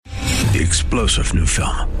The explosive new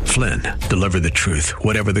film, Flynn, deliver the truth,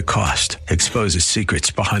 whatever the cost. Exposes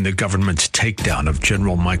secrets behind the government's takedown of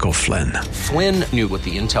General Michael Flynn. Flynn knew what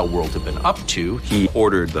the intel world had been up to. He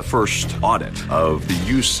ordered the first audit of the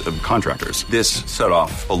use of contractors. This set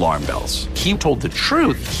off alarm bells. He told the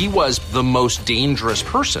truth. He was the most dangerous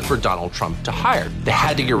person for Donald Trump to hire. They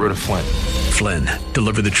had to get rid of Flynn. Flynn,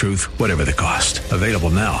 deliver the truth, whatever the cost. Available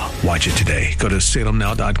now. Watch it today. Go to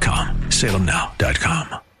salemnow.com.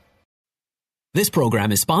 salemnow.com. This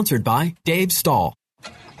program is sponsored by Dave Stahl.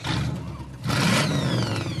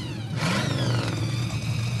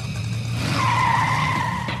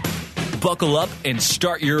 Buckle up and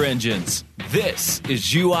start your engines. This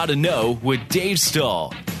is You Ought to Know with Dave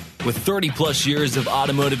Stahl. With 30-plus years of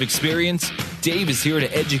automotive experience, Dave is here to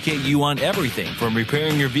educate you on everything from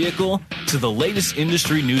repairing your vehicle to the latest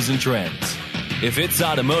industry news and trends. If it's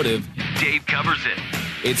automotive, Dave covers it.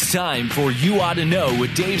 It's time for You Ought to Know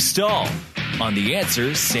with Dave Stahl on The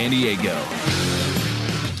Answer San Diego.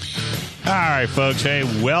 All right, folks. Hey,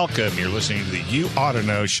 welcome. You're listening to the You Ought to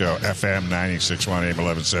Know Show, FM 96.1 AM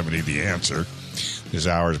 1170, The Answer. This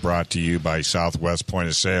hour is brought to you by Southwest Point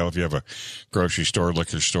of Sale. If you have a grocery store,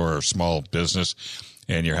 liquor store, or small business,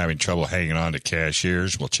 and you're having trouble hanging on to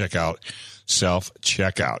cashiers, well, check out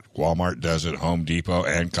self-checkout. Walmart does it, Home Depot,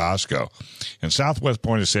 and Costco. And Southwest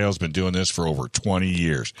Point of Sale has been doing this for over 20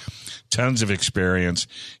 years. Tons of experience.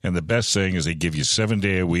 And the best thing is they give you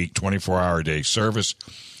 7-day-a-week, 24-hour-a-day service.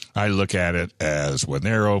 I look at it as when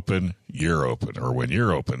they're open, you're open. Or when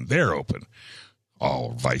you're open, they're open.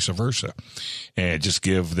 All vice versa. And just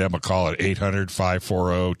give them a call at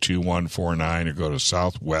 800-540-2149 or go to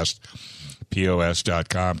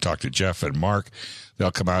southwestpos.com. Talk to Jeff and Mark.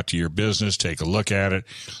 They'll come out to your business, take a look at it,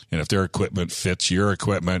 and if their equipment fits your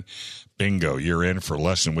equipment, bingo, you're in for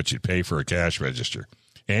less than what you'd pay for a cash register.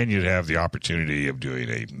 And you'd have the opportunity of doing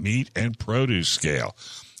a meat and produce scale.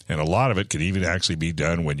 And a lot of it can even actually be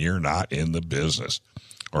done when you're not in the business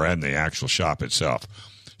or in the actual shop itself.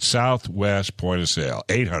 Southwest Point of Sale,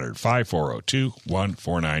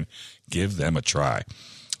 800-540-2149. Give them a try.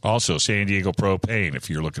 Also, San Diego Propane. If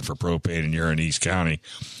you're looking for propane and you're in East County,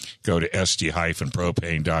 go to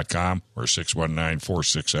sd-propane.com or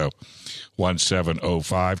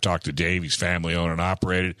 619-460-1705. Talk to Dave. He's family-owned and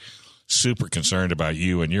operated. Super concerned about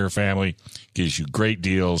you and your family. Gives you great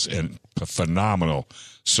deals and phenomenal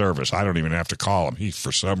service. I don't even have to call him. He,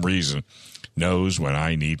 for some reason, knows when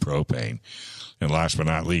I need propane. And last but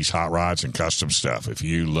not least, hot rods and custom stuff. If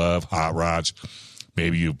you love hot rods,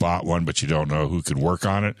 maybe you bought one, but you don't know who could work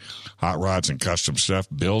on it. Hot Rods and Custom Stuff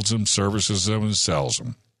builds them, services them, and sells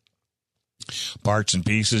them. Parts and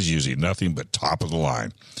pieces using nothing but top of the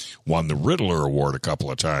line. Won the Riddler Award a couple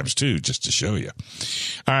of times, too, just to show you.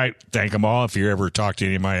 All right, thank them all. If you ever talk to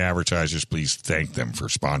any of my advertisers, please thank them for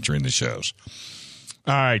sponsoring the shows.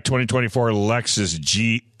 All right, 2024 Lexus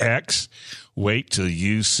GX. Wait till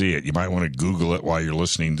you see it. You might want to Google it while you're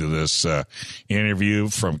listening to this interview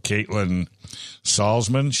from Caitlin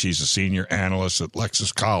Salzman. She's a senior analyst at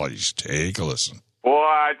Lexus College. Take a listen. Boy,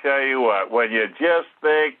 I tell you what, when you just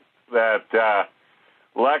think that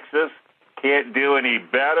Lexus can't do any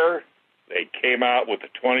better, they came out with the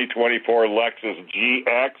 2024 Lexus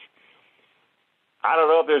GX. I don't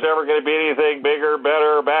know if there's ever going to be anything bigger,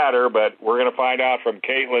 better, or badder, but we're going to find out from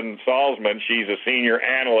Caitlin Salzman. She's a senior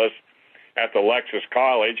analyst at the Lexus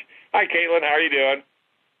College. Hi, Caitlin. How are you doing?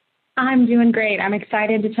 I'm doing great. I'm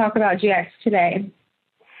excited to talk about GX today.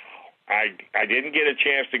 I didn't get a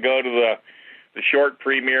chance to go to the short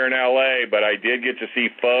premiere in L.A., but I did get to see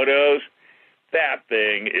photos. That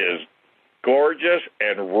thing is gorgeous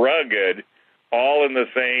and rugged, all in the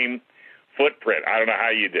same footprint. I don't know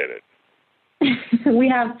how you did it. We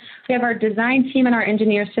have our design team and our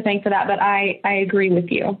engineers to thank for that, but I agree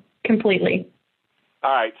with you completely.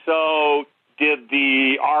 All right, so did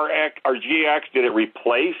the RX or GX, did it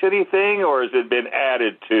replace anything, or has it been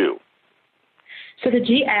added to? So the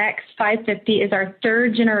GX 550 is our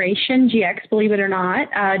third generation GX, believe it or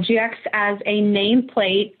not. GX as a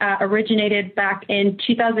nameplate originated back in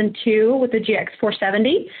 2002 with the GX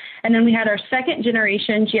 470. And then we had our second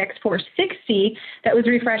generation GX 460 that was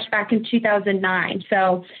refreshed back in 2009.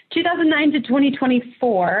 So 2009 to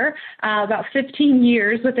 2024, about 15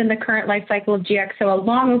 years within the current life cycle of GX. So a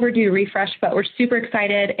long overdue refresh, but we're super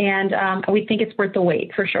excited and we think it's worth the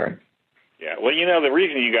wait for sure. Yeah, well, you know, the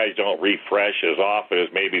reason you guys don't refresh as often as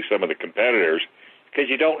maybe some of the competitors, because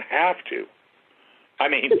you don't have to. I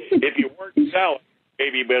mean, if you weren't selling,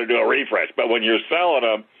 maybe you better do a refresh. But when you're selling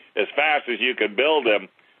them as fast as you can build them,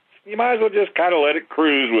 you might as well just kind of let it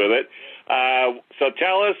cruise with it. So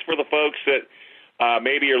tell us, for the folks that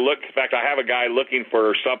maybe you're looking. In fact, I have a guy looking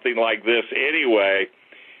for something like this anyway,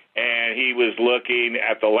 and he was looking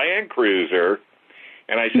at the Land Cruiser,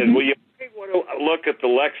 and I said, well, you might want to look at the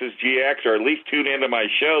Lexus GX, or at least tune into my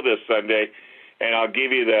show this Sunday, and I'll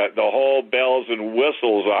give you the whole bells and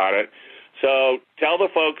whistles on it. So tell the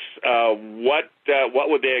folks what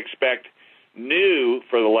would they expect new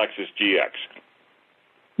for the Lexus GX?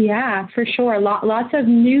 Yeah, for sure. Lots of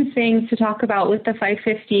new things to talk about with the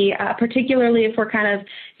 550, particularly if we're kind of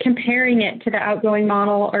comparing it to the outgoing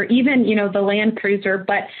model or even, the Land Cruiser.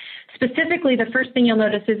 But specifically, the first thing you'll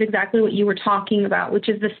notice is exactly what you were talking about, which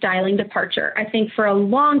is the styling departure. I think for a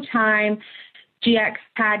long time, GX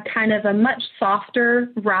had kind of a much softer,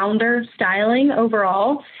 rounder styling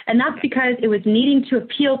overall, and that's because it was needing to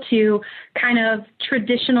appeal to kind of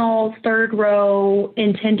traditional third-row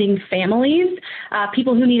intending families,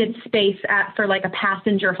 people who needed space for like a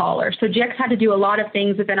passenger hauler. So GX had to do a lot of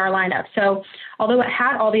things within our lineup. So although it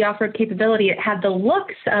had all the off-road capability, it had the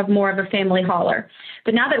looks of more of a family hauler.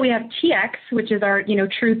 But now that we have TX, which is our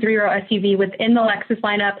true three-row SUV within the Lexus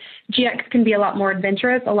lineup, GX can be a lot more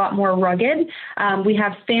adventurous, a lot more rugged. We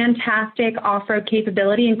have fantastic off-road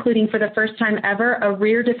capability, including for the first time ever, a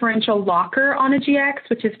rear differential locker on a GX,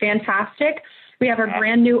 which is fantastic. We have our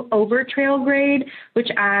brand new Overtrail grade, which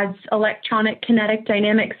adds electronic kinetic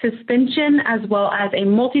dynamic suspension, as well as a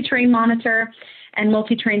multi-terrain monitor and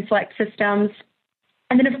multi-terrain select systems.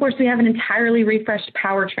 And then, of course, we have an entirely refreshed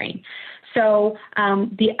powertrain. So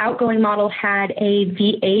the outgoing model had a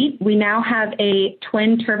V8. We now have a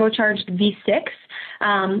twin turbocharged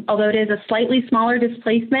V6. Although it is a slightly smaller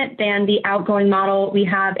displacement than the outgoing model, we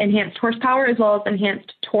have enhanced horsepower as well as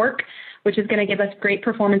enhanced torque, which is going to give us great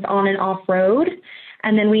performance on and off-road.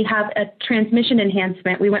 And then we have a transmission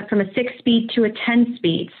enhancement. We went from a 6-speed to a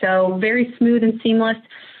 10-speed, so very smooth and seamless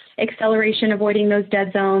acceleration, avoiding those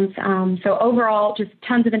dead zones. So overall, just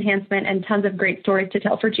tons of enhancement and tons of great stories to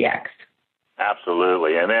tell for GX.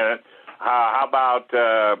 Absolutely. And then how about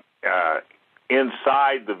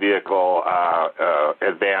inside the vehicle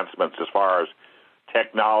advancements as far as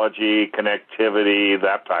technology, connectivity,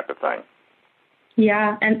 that type of thing?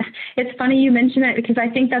 Yeah, and it's funny you mention it because I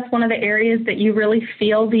think that's one of the areas that you really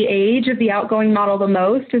feel the age of the outgoing model the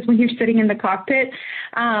most is when you're sitting in the cockpit.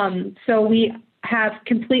 So we have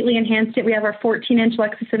completely enhanced it. We have our 14-inch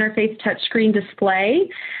Lexus Interface touchscreen display,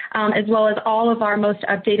 as well as all of our most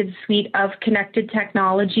updated suite of connected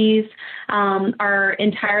technologies, our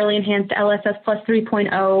entirely enhanced LSS Plus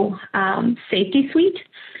 3.0 safety suite.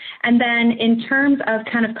 And then in terms of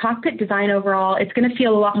kind of cockpit design overall, it's going to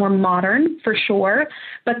feel a lot more modern for sure,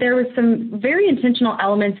 but there was some very intentional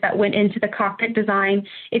elements that went into the cockpit design.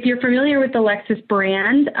 If you're familiar with the Lexus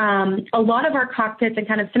brand, a lot of our cockpits and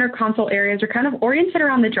kind of center console areas are kind of oriented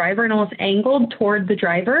around the driver and almost angled toward the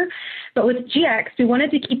driver. But with GX, we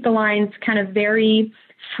wanted to keep the lines kind of very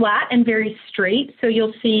flat and very straight. So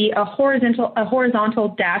you'll see a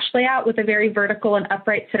horizontal dash layout with a very vertical and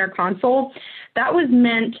upright center console. That was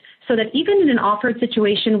meant so that even in an off-road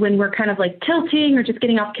situation when we're kind of like tilting or just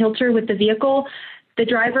getting off kilter with the vehicle, the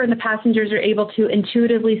driver and the passengers are able to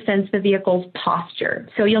intuitively sense the vehicle's posture.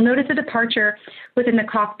 So you'll notice a departure within the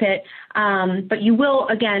cockpit, but you will,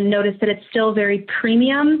 again, notice that it's still very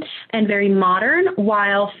premium and very modern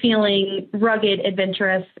while feeling rugged,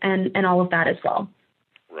 adventurous, and all of that as well.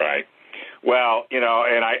 Right. Well,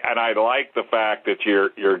 and I like the fact that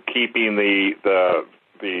you're keeping the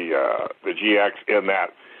GX in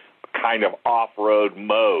that kind of off-road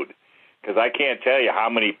mode, because I can't tell you how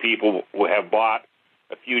many people have bought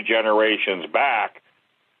a few generations back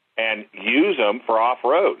and use them for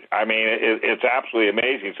off-road. I mean, it's absolutely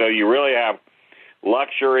amazing. So you really have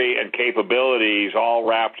luxury and capabilities all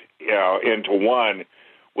wrapped into one,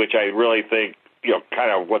 which I really think, kind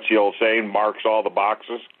of what's the old saying, marks all the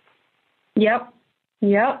boxes. Yep,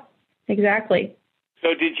 exactly.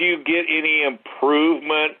 So did you get any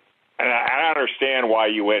improvement? And I understand why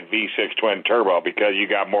you went V6 twin turbo, because you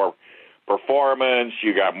got more performance,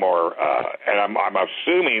 you got more, and I'm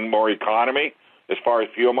assuming more economy as far as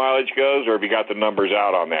fuel mileage goes, or have you got the numbers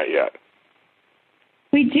out on that yet?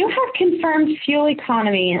 We do have confirmed fuel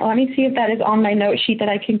economy. Let me see if that is on my note sheet that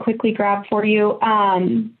I can quickly grab for you.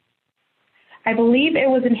 I believe it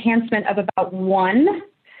was enhancement of about one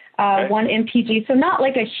MPG. So not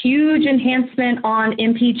like a huge enhancement on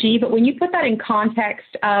MPG, but when you put that in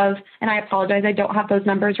context of, and I apologize, I don't have those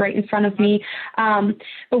numbers right in front of me,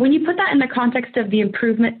 but when you put that in the context of the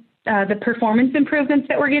improvement the performance improvements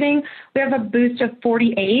that we're getting. We have a boost of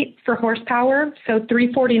 48 for horsepower. So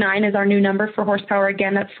 349 is our new number for horsepower.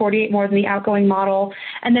 Again, that's 48 more than the outgoing model.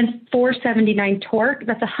 And then 479 torque.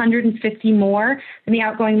 That's 150 more than the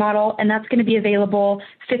outgoing model. And that's going to be available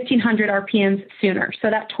 1,500 RPMs sooner.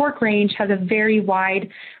 So that torque range has a very wide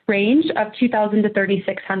range of 2,000 to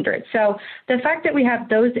 3,600. So the fact that we have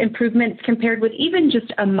those improvements compared with even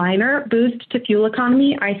just a minor boost to fuel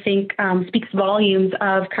economy, I think speaks volumes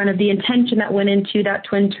of kind of the intention that went into that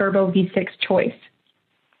twin turbo V6 choice.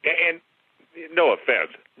 And no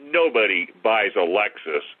offense, nobody buys a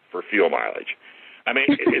Lexus for fuel mileage. I mean,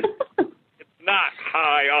 it's not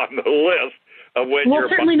high on the list of when well, you're...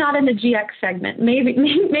 certainly not in the GX segment. Maybe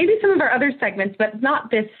some of our other segments, but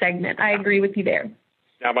not this segment. I agree with you there.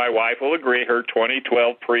 Now, my wife will agree her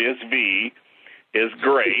 2012 Prius V is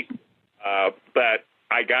great, but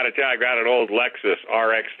I got to tell you, I got an old Lexus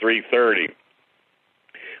RX 330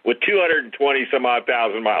 with 220-some-odd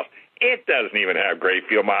thousand miles. It doesn't even have great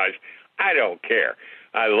fuel mileage. I don't care.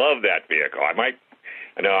 I love that vehicle. I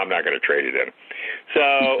know I'm not going to trade it in.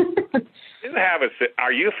 So,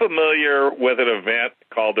 are you familiar with an event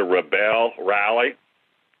called the Rebelle Rally?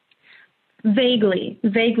 Vaguely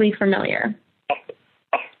familiar.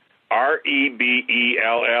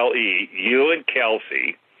 REBELLE. You and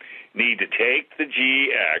Kelsey need to take the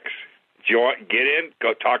GX, get in,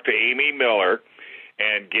 go talk to Amy Miller,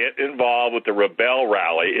 and get involved with the Rebelle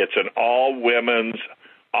Rally. It's an all-women's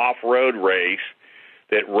off-road race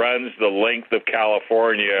that runs the length of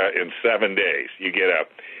California in 7 days. You get a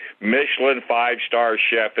Michelin 5-star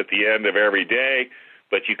chef at the end of every day,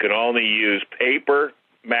 but you can only use paper,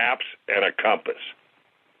 maps, and a compass.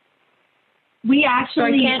 We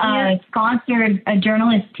actually sponsored a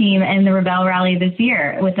journalist team in the Rebelle Rally this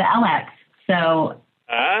year with the LX. So.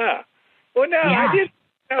 Well, no, yeah.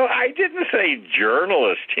 I didn't say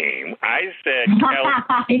journalist team. I said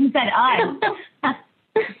You said us.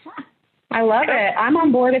 I love it. I'm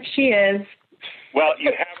on board if she is. Well,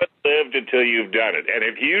 you haven't lived until you've done it. And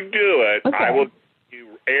if you do it, okay. I will give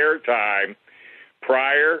you airtime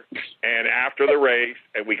prior and after the race,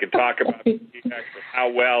 and we can talk about how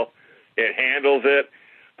well it handles it.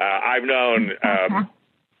 I've known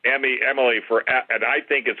Emily and I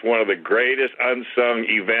think it's one of the greatest unsung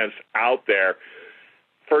events out there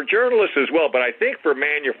for journalists as well. But I think for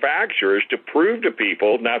manufacturers to prove to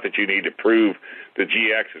people, not that you need to prove the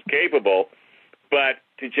GX is capable, but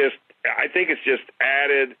to just, I think it's just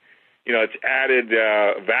added, it's added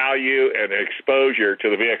value and exposure to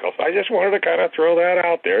the vehicle. So I just wanted to kind of throw that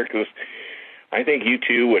out there because I think you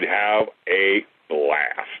two would have a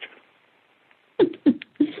blast.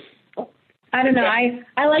 I don't know. I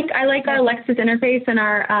like our Lexus interface and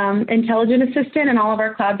our intelligent assistant and all of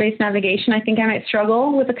our cloud-based navigation. I think I might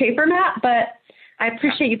struggle with a paper map, but I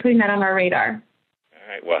appreciate you putting that on our radar. All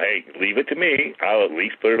right. Well, hey, leave it to me. I'll at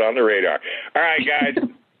least put it on the radar. All right, guys.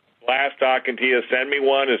 Last talking to you. Send me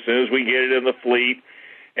one as soon as we get it in the fleet,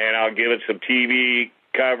 and I'll give it some TV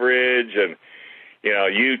coverage and,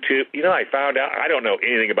 YouTube. I found out I don't know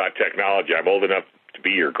anything about technology. I'm old enough to be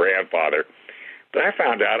your grandfather. But I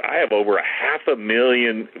found out I have over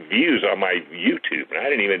 500,000 views on my YouTube, and I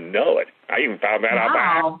didn't even know it. I even found that out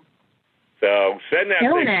by So send that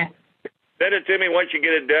thing. Send it to me once you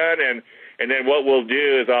get it done, and then what we'll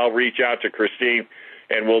do is I'll reach out to Christine,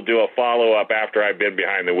 and we'll do a follow-up after I've been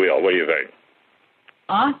behind the wheel. What do you think?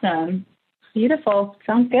 Awesome. Beautiful.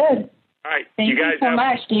 Sounds good. All right. Thank you so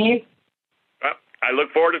much, Dave. I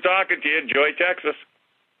look forward to talking to you. Enjoy Texas.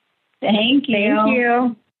 Thank you. Thank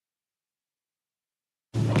you.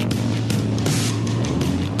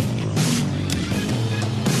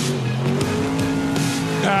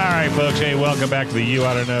 All right, folks. Hey, welcome back to the You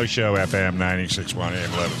Ought to Know Show, FM 96.1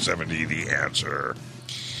 AM 1170, The Answer.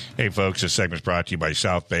 Hey, folks, this segment's brought to you by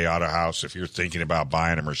South Bay Auto House. If you're thinking about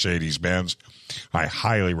buying a Mercedes-Benz, I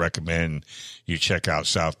highly recommend you check out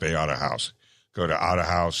South Bay Auto House. Go to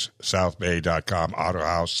AutohouseSouthBay.com,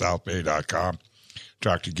 AutohouseSouthBay.com.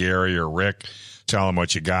 Talk to Gary or Rick. Tell them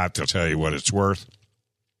what you got. They'll tell you what it's worth.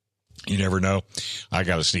 You never know. I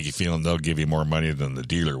got a sneaky feeling they'll give you more money than the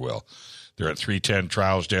dealer will. They're at 310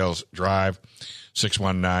 Trousdale Drive,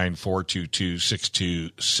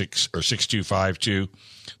 619-422-6252.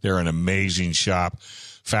 They're an amazing shop.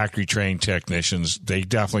 Factory-trained technicians. They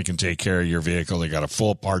definitely can take care of your vehicle. They got a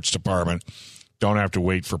full parts department. Don't have to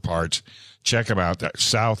wait for parts. Check them out. That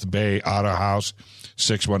South Bay Auto House,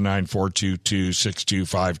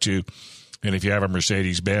 619-422-6252. And if you have a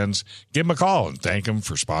Mercedes-Benz, give them a call and thank them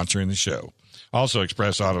for sponsoring the show. Also,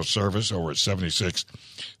 Express Auto Service over at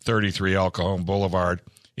 7633 El Cajon Boulevard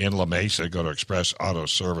in La Mesa. Go to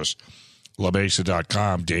expressautoservice.com.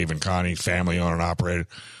 LaMesa.com. Dave and Connie, family owned and operated,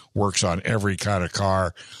 works on every kind of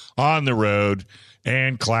car on the road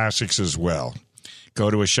and classics as well. Go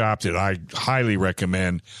to a shop that I highly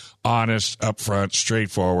recommend. Honest, upfront,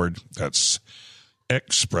 straightforward. That's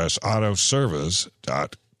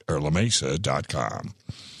expressautoservice.LaMesa.com.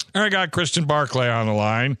 I got Kristen Barclay on the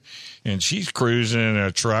line, and she's cruising in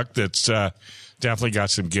a truck that's definitely got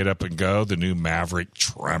some get up and go, the new Maverick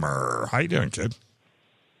Tremor. How you doing, kid?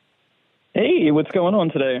 Hey, what's going on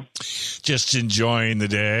today? Just enjoying the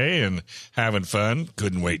day and having fun.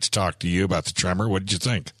 Couldn't wait to talk to you about the Tremor. What did you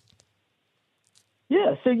think?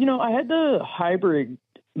 Yeah, so, I had the hybrid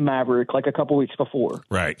Maverick like a couple weeks before.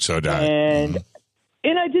 Right, so did I.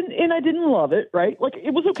 And I didn't love it, right? Like,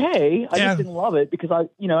 it was okay. I just didn't love it because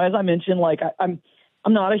as I mentioned, like I'm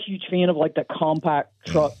not a huge fan of like the compact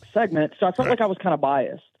truck segment, so I felt like I was kind of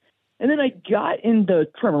biased. And then I got in the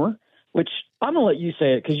Tremor, which I'm gonna let you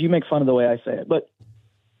say it because you make fun of the way I say it, but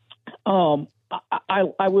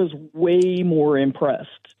I was way more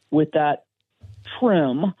impressed with that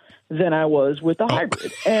trim than I was with the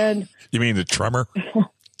hybrid. And you mean the Tremor?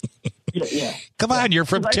 yeah. Come on, you're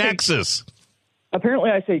from Texas. Apparently,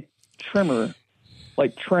 I say trimmer,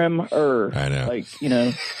 like trimmer. I know. Like,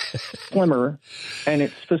 slimmer, and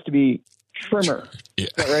it's supposed to be trimmer. Yeah.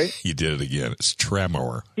 Is that right? You did it again. It's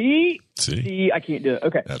Tremor. See? See? I can't do it.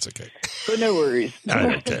 Okay. That's okay. So no worries.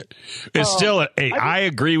 Okay. It's still, I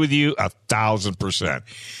agree with you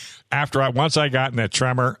 1,000%. Once I got in that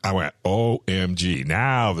Tremor, I went, OMG,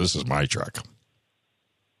 now this is my truck.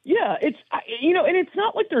 Yeah, it's and it's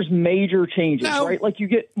not like there's major changes, right? Like you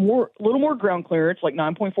get a little more ground clearance, like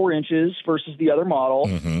 9.4 inches versus the other model.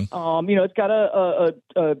 Mm-hmm. It's got a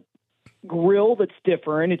grill that's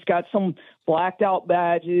different. It's got some blacked out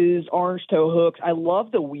badges, orange tow hooks. I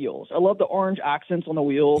love the wheels. I love the orange accents on the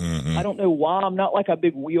wheels. Mm-hmm. I don't know why. I'm not like a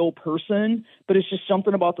big wheel person, but it's just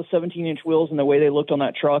something about the 17-inch wheels and the way they looked on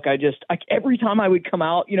that truck. Every time I would come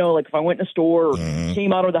out, like if I went in a store or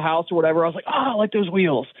came out of the house or whatever, I was like, I like those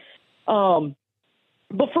wheels. But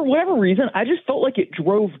for whatever reason, I just felt like it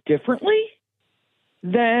drove differently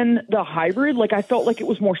than the hybrid. Like I felt like it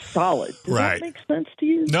was more solid. Does that make sense to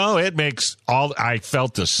you? No, it makes I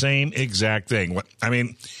felt the same exact thing. I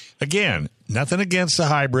mean, again, nothing against the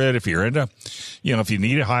hybrid. If you're into, if you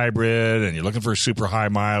need a hybrid and you're looking for super high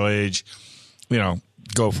mileage,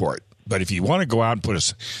 go for it. But if you want to go out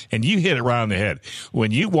and and you hit it right on the head, when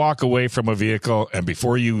you walk away from a vehicle and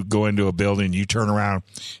before you go into a building, you turn around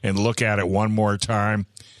and look at it one more time,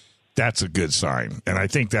 that's a good sign. And I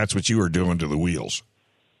think that's what you were doing to the wheels.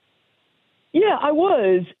 Yeah, I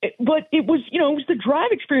was. But it was, it was the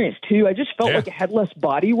drive experience too. I just felt like it had less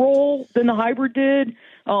body roll than the hybrid did.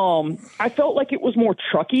 I felt like it was more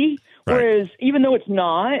trucky, whereas even though it's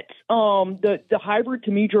not, the hybrid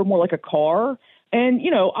to me drove more like a car. And,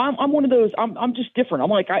 I'm one of those, I'm just different. I'm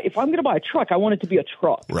like, if I'm going to buy a truck, I want it to be a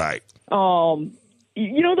truck. Right. The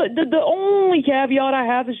only caveat I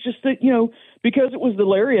have is just that, because it was the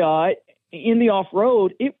Lariat in the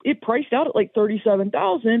off-road, it priced out at like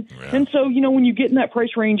 $37,000. Yeah. And so, when you get in that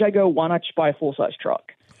price range, I go, why not just buy a full-size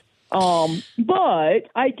truck? But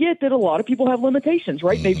I get that a lot of people have limitations,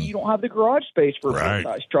 right? Mm-hmm. Maybe you don't have the garage space for a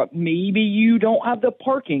full-size truck. Maybe you don't have the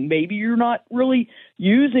parking. Maybe you're not really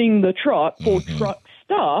using the truck for truck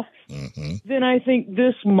stuff. Mm-hmm. Then I think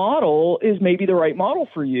this model is maybe the right model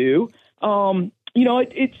for you.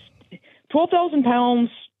 It's 12,000 pounds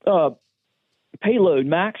payload,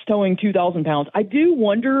 max towing 2,000 pounds. I do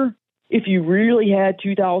wonder if you really had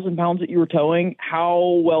 2,000 pounds that you were towing,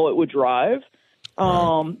 how well it would drive.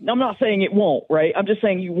 I'm not saying it won't, right? I'm just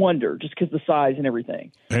saying you wonder just because the size and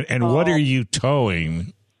everything. And what are you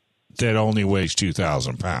towing that only weighs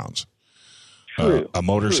 2,000 pounds? True. A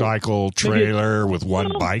motorcycle trailer with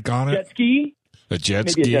one bike on it? Jet ski. A jet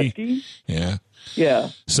ski? A jet ski? Yeah. Yeah.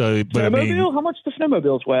 So, but snowmobile? How much do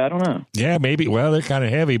snowmobiles weigh? I don't know. Yeah, maybe. Well, they're kind of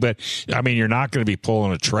heavy, but you're not going to be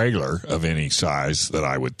pulling a trailer of any size that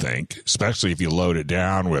I would think, especially if you load it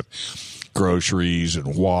down with groceries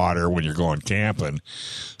and water when you're going camping.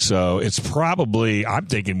 So it's probably, I'm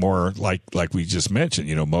thinking more like we just mentioned,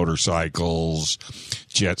 motorcycles,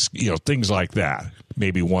 jets, things like that.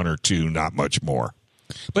 Maybe one or two, not much more.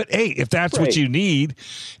 But hey, if that's what you need,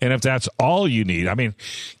 and if that's all you need,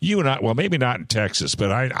 you and I, well, maybe not in Texas,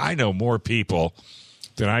 but I know more people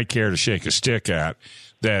than I care to shake a stick at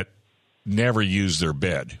that never use their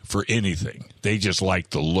bed for anything. They just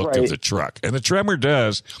like the look of the truck. And the Tremor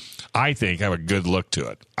does, I think, have a good look to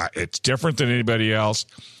it. It's different than anybody else.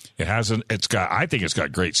 I think it's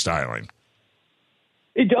got great styling.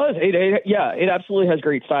 It does. It absolutely has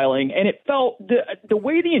great styling, and it felt the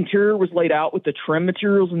way the interior was laid out with the trim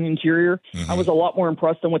materials in the interior. I was a lot more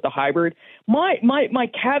impressed than with the hybrid. My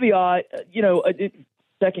caveat,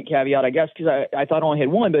 second caveat, I guess, because I thought I only had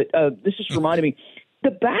one, but this just reminded me.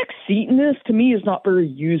 The back seat in this, to me, is not very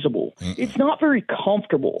usable. It's not very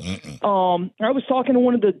comfortable. I was talking to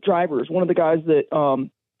one of the drivers, one of the guys that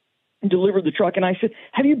delivered the truck, and I said,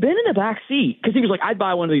 "Have you been in the back seat?" Because he was like, "I'd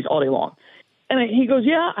buy one of these all day long." And he goes,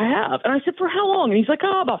 "Yeah, I have." And I said, "For how long?" And he's like,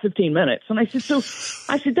 about 15 minutes. And I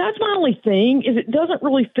said, that's my only thing is it doesn't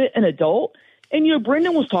really fit an adult. And,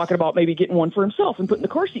 Brendan was talking about maybe getting one for himself and putting the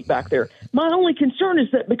car seat back there. My only concern is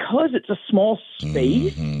that because it's a small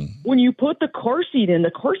space, when you put the car seat in,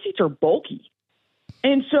 the car seats are bulky.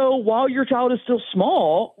 And so while your child is still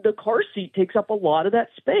small, the car seat takes up a lot of that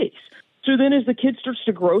space. So then as the kid starts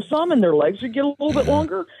to grow some and their legs would get a little bit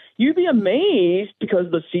longer, you'd be amazed because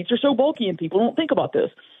the seats are so bulky and people don't think about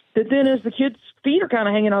this, that then as the kid's feet are kind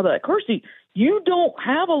of hanging out of that car seat, you don't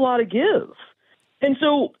have a lot of give. And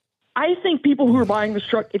so I think people who are buying this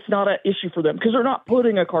truck, it's not an issue for them because they're not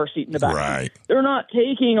putting a car seat in the back seat. They're not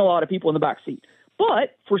taking a lot of people in the back seat.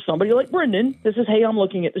 But for somebody like Brendan, this is, hey, I'm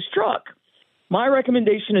looking at this truck. My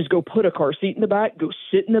recommendation is go put a car seat in the back, go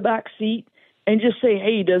sit in the back seat, and just say,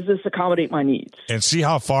 hey, does this accommodate my needs? And see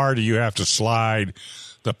how far do you have to slide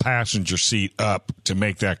the passenger seat up to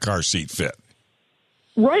make that car seat fit?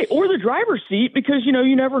 Right, or the driver's seat, because,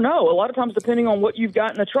 you never know. A lot of times, depending on what you've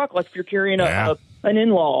got in the truck, like if you're carrying an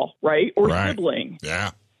in-law, right, or sibling.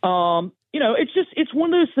 Yeah. It's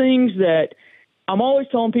one of those things that I'm always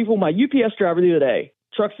telling people. My UPS driver the other day,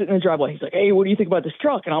 truck sitting in the driveway, he's like, hey, what do you think about this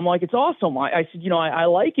truck? And I'm like, it's awesome. I said, I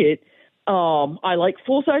like it. I like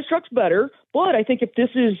full-size trucks better, but I think if this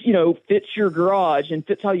is, fits your garage and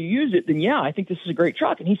fits how you use it, then yeah, I think this is a great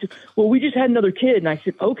truck. And he said, well, we just had another kid. And I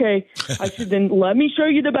said, okay. I said, then let me show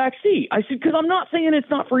you the back seat. I said, because I'm not saying it's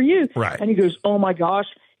not for you. Right. And he goes, oh my gosh.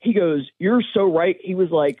 He goes, you're so right. He was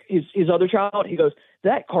like, his other child, he goes,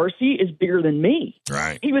 that car seat is bigger than me.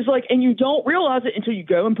 Right. He was like, and you don't realize it until you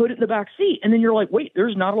go and put it in the back seat. And then you're like, wait,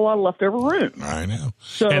 there's not a lot of leftover room. I know.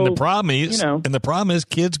 So, and the problem is,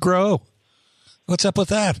 kids grow. What's up with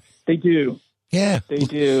that? They do. Yeah. They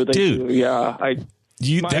do. They do. Yeah.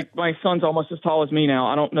 My son's almost as tall as me now.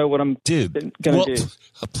 I don't know what I'm going to do.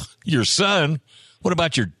 Your son? What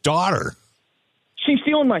about your daughter? She's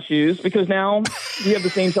stealing my shoes because now we have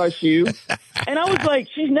the same size shoe. And I was like,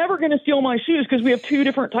 she's never going to steal my shoes because we have two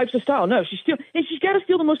different types of style. No, she's got to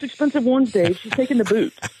steal the most expensive ones, Dave. She's taking the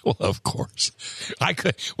boot. Well, of course.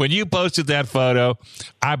 When you posted that photo,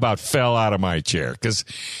 I about fell out of my chair because,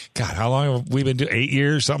 God, how long have we been doing? 8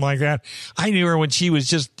 years, something like that. I knew her when she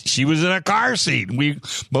was in a car seat.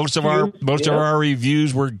 Most of our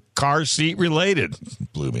reviews were car seat related.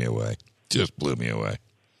 Blew me away. Just blew me away.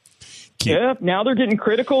 Yeah, now they're getting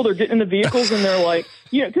critical. They're getting in the vehicles and they're like,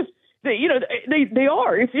 because they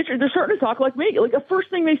are. They're starting to talk like me. Like the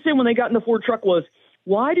first thing they said when they got in the Ford truck was,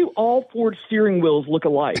 "Why do all Ford steering wheels look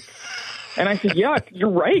alike?" And I said, "Yeah,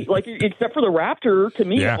 you're right. Like except for the Raptor, to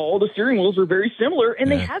me, all the steering wheels are very similar,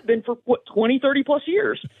 and they have been for 20, 30 plus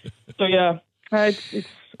years." So yeah, I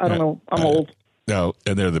don't know. I'm old. No,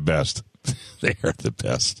 and they're the best. They are the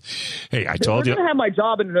best. Hey, I told you. I'm going to have my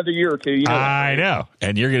job in another year or two. I know.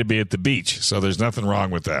 And you're going to be at the beach, so there's nothing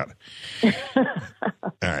wrong with that. All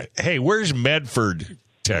right. Hey, where's Medford,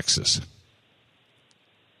 Texas?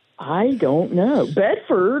 I don't know.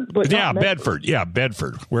 Bedford, but yeah, Bedford. Yeah,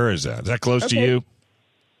 Bedford. Where is that? Is that close to you?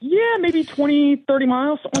 Yeah, maybe 20, 30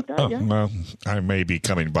 miles, something like that. Yeah. Well, I may be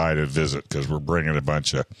coming by to visit because we're bringing a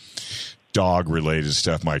bunch of dog-related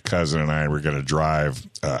stuff. My cousin and I were going to drive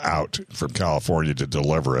out from California to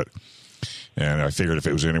deliver it. And I figured if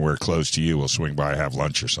it was anywhere close to you, we'll swing by, have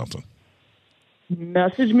lunch or something.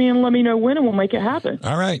 Message me and let me know when, and we'll make it happen.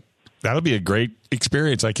 All right. That'll be a great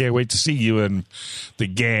experience. I can't wait to see you and the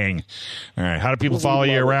gang. All right. How do people follow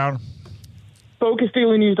you around?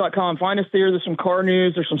 FocusDailyNews.com. Find us there. There's some car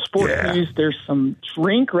news. There's some sports news. There's some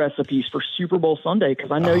drink recipes for Super Bowl Sunday because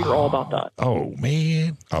I know you're all about that. Oh,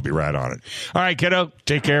 man. I'll be right on it. All right, kiddo.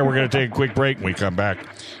 Take care. We're going to take a quick break. When we come back,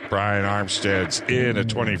 Brian Armstead's in a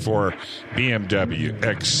 24 BMW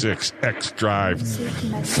X6 X-Drive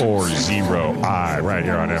 40i right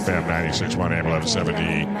here on FM 96.1 AM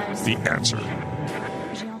 1170. The Answer.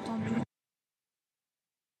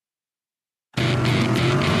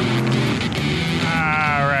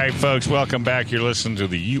 Folks, welcome back. You're listening to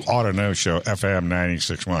the You Ought to Know Show, FM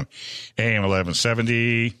 96.1, AM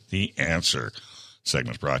 1170. The Answer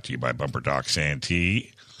segment's brought to you by Bumper Dock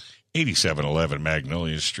Santee 8711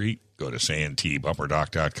 Magnolia Street. Go to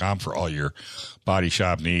santbumperdock.com for all your body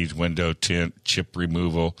shop needs, window tint, chip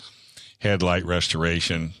removal, headlight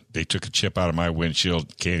restoration. They took a chip out of my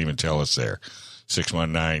windshield. Can't even tell it's there.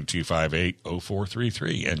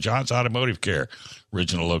 619-258-0433. And John's Automotive Care.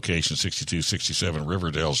 Original location, 6267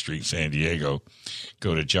 Riverdale Street, San Diego.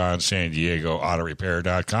 Go to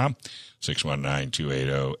johnsanDiegoAutoRepair.com.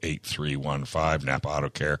 619-280-8315. Napa Auto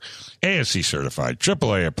Care. ASC certified.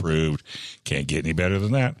 AAA approved. Can't get any better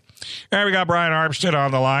than that. And we got Brian Armstead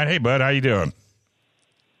on the line. Hey, bud, how you doing?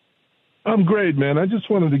 I'm great, man. I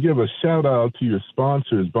just wanted to give a shout out to your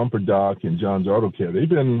sponsors, Bumper Dock and John's Auto Care. They've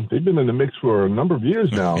been in the mix for a number of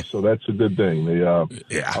years now, so that's a good thing. They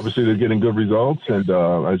obviously they're getting good results, and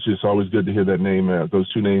it's just always good to hear that name,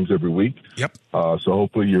 those two names every week. Yep. So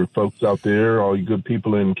hopefully your folks out there, all you good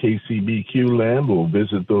people in KCBQ land, will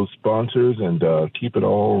visit those sponsors and keep it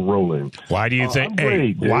all rolling. Why do you think?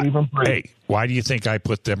 I'm great. Why do you think I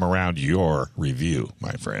put them around your review,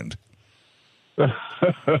 my friend?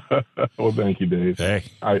 Well, thank you, Dave. Hey.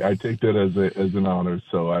 I take that as an honor,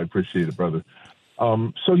 so I appreciate it, brother.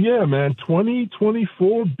 So yeah, man,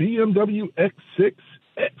 2024 BMW X6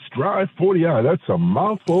 X-Drive 40i. That's a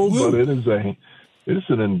mouthful, but it is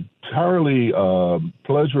an entirely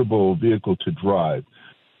pleasurable vehicle to drive.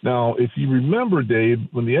 Now, if you remember, Dave,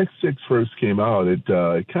 when the X6 first came out, it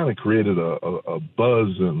kind of created a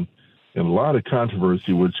buzz and a lot of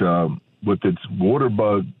controversy, which with its water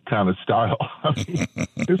bug kind of style. I mean,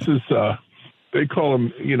 this is, they call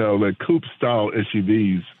them, like coupe style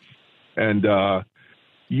SUVs. And,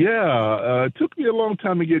 it took me a long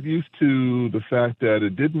time to get used to the fact that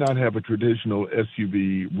it did not have a traditional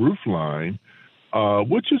SUV roofline,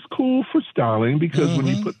 which is cool for styling because when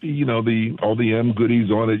you put all the M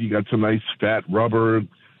goodies on it, you got some nice fat rubber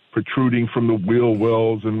protruding from the wheel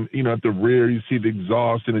wells. And, at the rear, you see the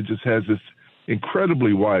exhaust and it just has this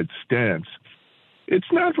incredibly wide stance.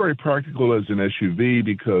 It's not very practical as an SUV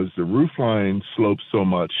because the roofline slopes so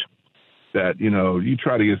much that, you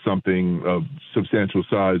try to get something of substantial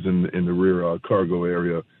size in the rear cargo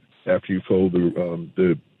area after you fold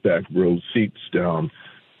the back row seats down,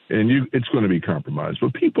 and it's going to be compromised.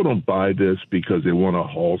 But people don't buy this because they want to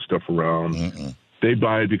haul stuff around. They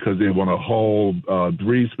buy it because they want to haul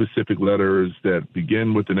three specific letters that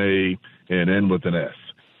begin with an A and end with an S.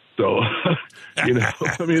 So, I mean, that's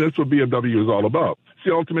what BMW is all about. It's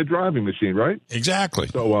the ultimate driving machine, right? Exactly.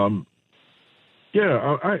 So,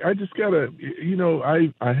 I just got to,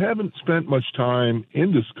 I haven't spent much time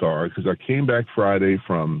in this car because I came back Friday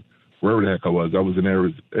from wherever the heck I was. I was in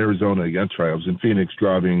Arizona. That's right. I was in Phoenix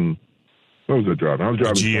driving. What was I driving? I was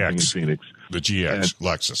driving something in Phoenix. The GX,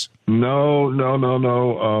 Lexus. No.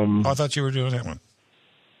 I thought you were doing that one.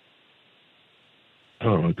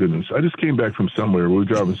 Oh, my goodness. I just came back from somewhere. We were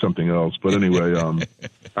driving something else. But anyway,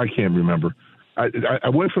 I can't remember. I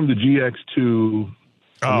went from the GX to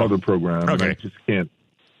another program. Okay. I just can't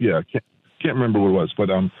remember what it was. But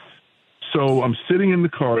so I'm sitting in the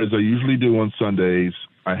car as I usually do on Sundays.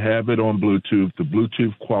 I have it on Bluetooth. The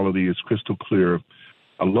Bluetooth quality is crystal clear.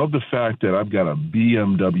 I love the fact that I've got a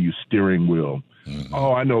BMW steering wheel.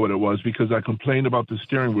 Oh, I know what it was because I complained about the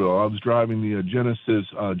steering wheel. I was driving the Genesis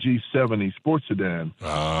G70 sports sedan.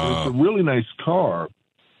 It's a really nice car,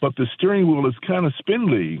 but the steering wheel is kind of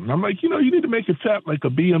spindly. And I'm like, you need to make it fat like a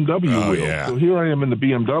BMW wheel. Yeah. So here I am in the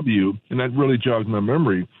BMW, and that really jogged my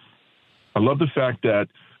memory. I love the fact that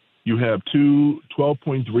you have two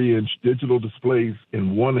 12.3-inch digital displays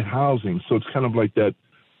in one housing. So it's kind of like that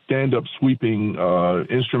stand-up sweeping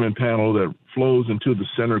instrument panel that flows into the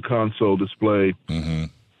center console display, and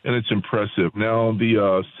it's impressive. Now,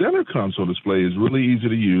 the center console display is really easy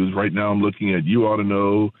to use. Right now, I'm looking at You Ought to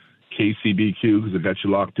Know, KCBQ, because I got you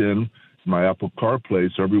locked in my Apple CarPlay.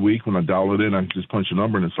 So every week when I dial it in, I can just punch a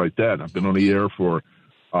number, and it's like that. I've been on the air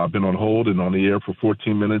I've been on hold and on the air for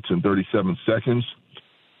 14 minutes and 37 seconds.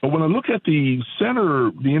 But when I look at the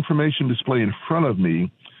information display in front of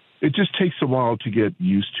me, it just takes a while to get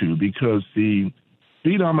used to because the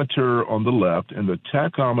speedometer on the left and the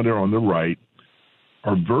tachometer on the right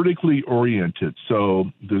are vertically oriented.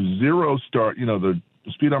 So the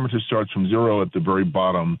the speedometer starts from 0 at the very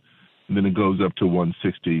bottom, and then it goes up to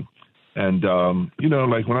 160. And,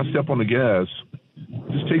 like when I step on the gas,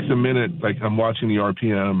 it just takes a minute. Like I'm watching the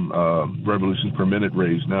RPM revolutions per minute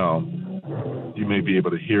raise now. You may be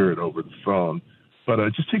able to hear it over the phone. But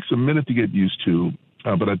it just takes a minute to get used to.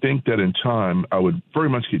 But I think that in time, I would very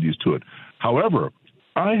much get used to it. However,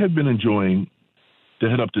 I have been enjoying the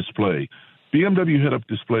head-up display. BMW head-up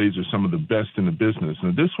displays are some of the best in the business.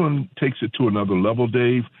 And this one takes it to another level,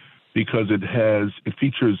 Dave, because it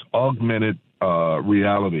features augmented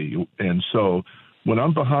reality. And so when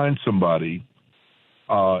I'm behind somebody,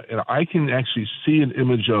 and I can actually see an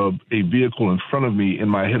image of a vehicle in front of me in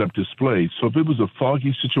my head-up display. So if it was a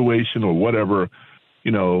foggy situation or whatever, I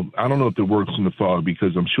don't know if it works in the fog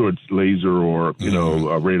because I'm sure it's laser or,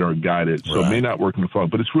 radar guided. So it may not work in the fog.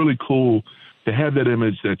 But it's really cool to have that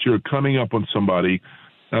image that you're coming up on somebody.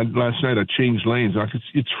 Last night I changed lanes.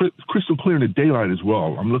 It's crystal clear in the daylight as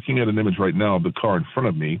well. I'm looking at an image right now of the car in front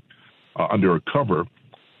of me under a cover.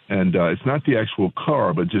 And it's not the actual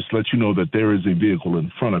car, but just let you know that there is a vehicle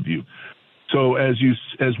in front of you. So as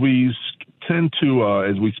we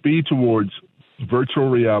speed towards virtual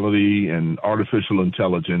reality and artificial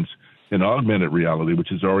intelligence and augmented reality,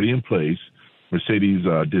 which is already in place, Mercedes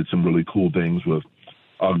did some really cool things with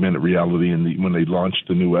augmented reality when they launched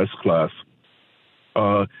the new S-Class.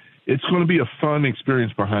 It's going to be a fun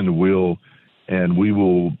experience behind the wheel, and we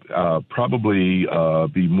will probably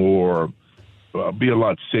be a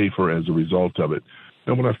lot safer as a result of it.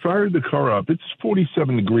 Now, when I fired the car up, it's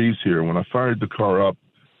 47 degrees here. When I fired the car up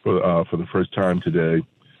for the first time today,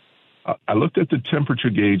 I looked at the temperature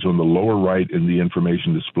gauge on the lower right in the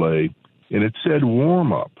information display, and it said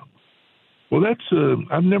warm up. Well,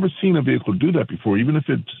 I've never seen a vehicle do that before. Even if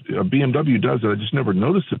a BMW does it, I just never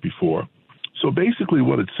noticed it before. So basically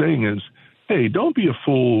what it's saying is, hey, don't be a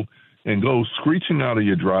fool and go screeching out of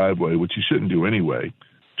your driveway, which you shouldn't do anyway,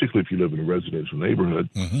 particularly if you live in a residential neighborhood,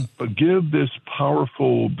 but give this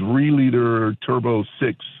powerful 3-liter Turbo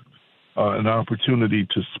 6 an opportunity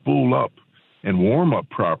to spool up and warm up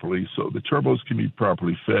properly so the turbos can be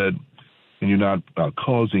properly fed and you're not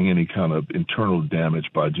causing any kind of internal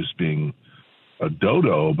damage by just being a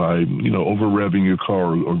dodo by, over-revving your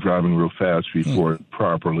car or driving real fast before it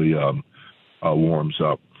properly warms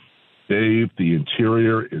up. Dave, the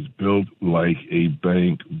interior is built like a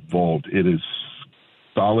bank vault. It is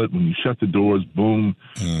solid. When you shut the doors, boom.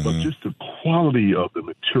 But just the quality of the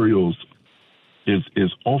materials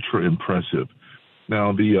is ultra impressive.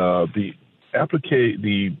 Now, the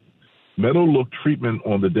metal look treatment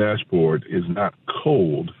on the dashboard is not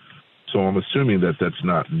cold, so I'm assuming that that's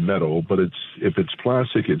not metal. But if it's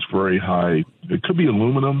plastic, it's very high. It could be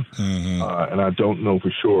aluminum, and I don't know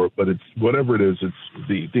for sure. But it's whatever it is. It's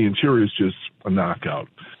the interior is just a knockout.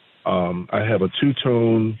 I have a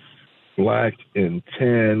two-tone black and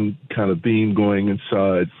tan kind of beam going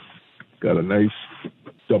inside. Got a nice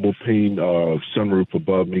double pane sunroof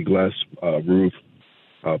above me, glass roof.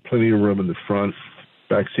 Plenty of room in the front.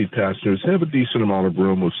 Backseat passengers have a decent amount of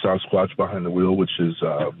room with Sasquatch behind the wheel, which is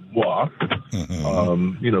for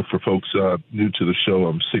folks new to the show,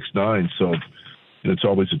 I'm 6'9", so it's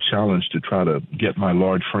always a challenge to try to get my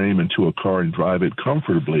large frame into a car and drive it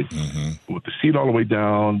comfortably. With the seat all the way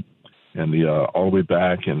down and the all the way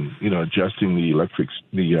back, and adjusting the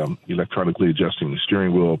electronically adjusting the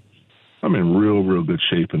steering wheel, I'm in real good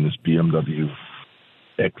shape in this BMW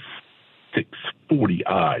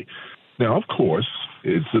X640i. Now, of course,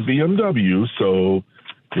 it's a BMW, so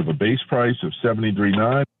you have a base price of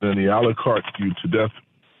 $73,900, then the a la carte you to death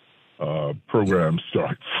program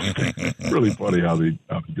starts. Really funny how they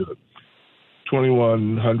do it.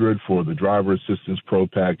 $2,100 for the driver assistance pro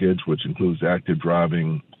package, which includes active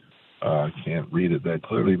driving. I can't read it that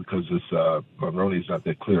clearly because this Monroney is not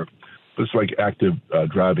that clear. But it's like active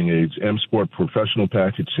driving aids. M Sport professional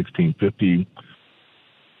package, $1,650.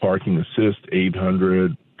 Parking assist,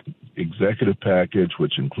 $800. Executive package,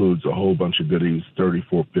 which includes a whole bunch of goodies,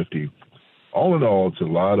 $3,450. All in all, it's a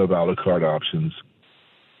lot of a la carte options.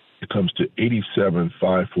 It comes to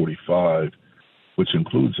 $87,545, which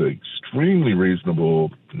includes an extremely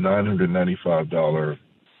reasonable $995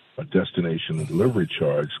 destination and delivery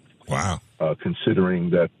charge. Wow! Considering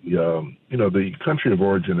that the country of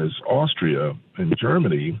origin is Austria and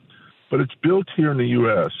Germany, but it's built here in the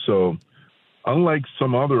U.S. So, unlike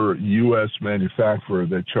some other U.S. manufacturer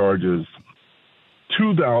that charges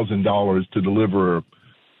 $2,000 to deliver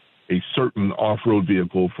a certain off-road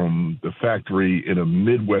vehicle from the factory in a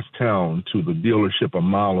Midwest town to the dealership a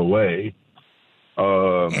mile away,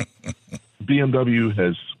 BMW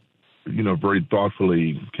has, very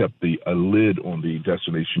thoughtfully kept a lid on the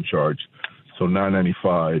destination charge. So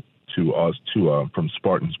 $995 from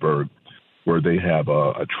Spartanburg, where they have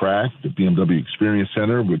a track, the BMW Experience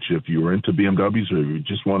Center, which if you're into BMWs or you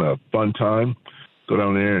just want a fun time, go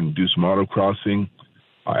down there and do some autocrossing,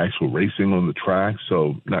 actual racing on the track.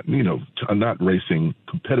 So not racing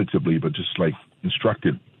competitively, but just like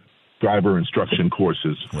instructed driver instruction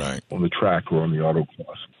courses on the track or on the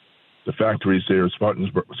autocross. The factories there,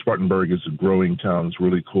 Spartanburg is a growing town. It's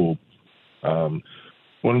really cool.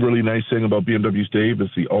 One really nice thing about BMW's, Dave,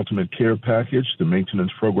 is the Ultimate Care Package. The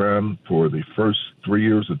maintenance program for the first 3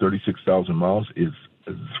 years of 36,000 miles is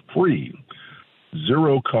free.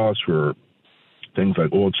 Zero cost for things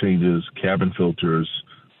like oil changes, cabin filters,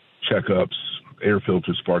 checkups, air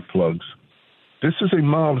filters, spark plugs. This is a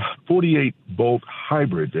mild 48-volt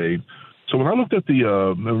hybrid, Dave. So when I looked at the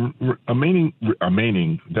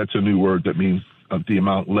remaining, that's a new word that means the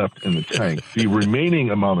amount left in the tank, the remaining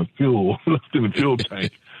amount of fuel left in the fuel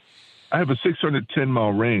tank, I have a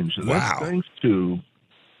 610-mile range. And that's thanks to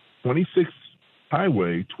 26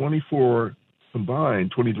 highway, 24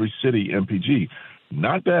 combined, 23 city MPG.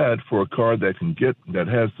 Not bad for a car that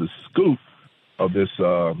has the scoop of this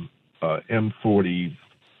M40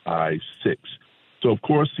 i6. So, of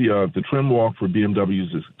course, the trim walk for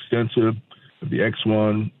BMWs is extensive. The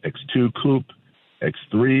X1, X2 Coupe,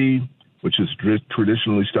 X3, which is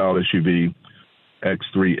traditionally styled SUV,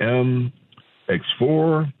 X3M,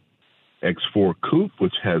 X4, X4 Coupe,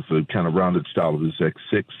 which has the kind of rounded style of this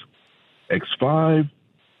X6, X5,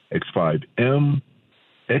 X5M,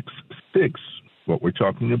 X6, what we're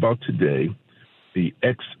talking about today, the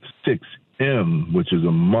X6M, which is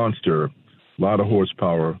a monster, a lot of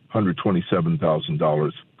horsepower,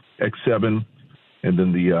 $127,000, X7, and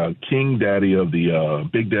then the King Daddy of the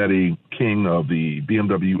Big Daddy King of the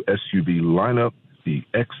BMW SUV lineup, the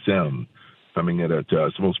XM, coming in at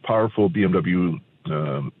it's the most powerful BMW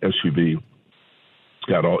SUV.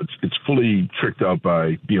 It's fully tricked out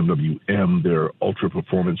by BMW M, their ultra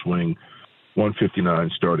performance wing,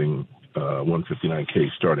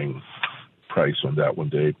 $159K starting price on that one,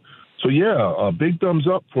 Dave. So yeah, a big thumbs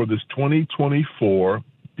up for this 2024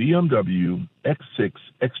 BMW X6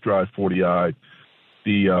 xDrive 40i.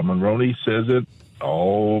 The Monroney says it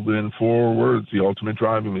all in 4 words, the ultimate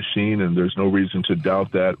driving machine, and there's no reason to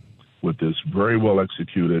doubt that with this very well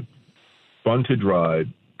executed, fun to drive,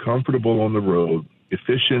 comfortable on the road,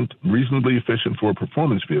 efficient, reasonably efficient for a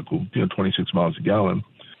performance vehicle, 26 miles a gallon,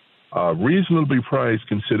 reasonably priced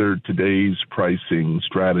considered today's pricing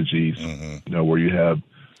strategies, where you have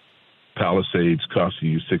Palisades costing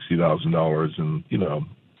you $60,000 and,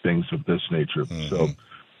 things of this nature. So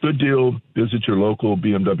good deal. Visit your local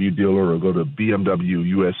BMW dealer or go to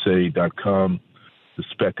bmwusa.com to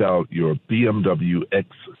spec out your BMW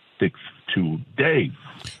X6 today.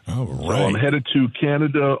 All right. So I'm headed to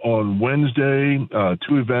Canada on Wednesday. 2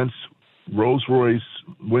 events, Rolls-Royce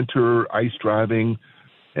Winter Ice Driving,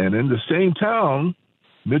 and in the same town,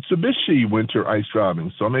 Mitsubishi Winter Ice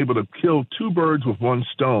Driving. So I'm able to kill 2 birds with 1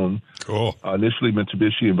 stone. Cool. Initially,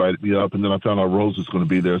 Mitsubishi invited me up, and then I found out Rolls was going to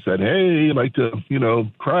be there. Said, hey, I'd like to,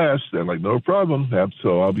 crash. They're like, no problem.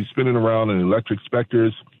 So I'll be spinning around in electric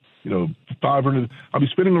Spectres, I'll be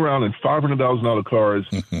spinning around in $500,000 cars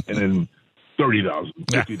and then $30,000,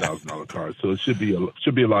 $50,000 cars. So it should be a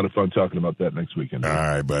lot of fun talking about that next weekend. All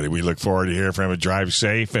right, buddy. We look forward to hearing from you. Drive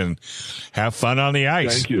safe and have fun on the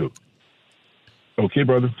ice. Thank you. Okay,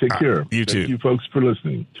 brother. Take care. You too. Thank you, folks, for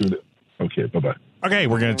listening. Okay, bye-bye. Okay,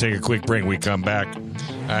 we're going to take a quick break. When we come back,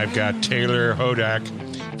 I've got Taylor Hodak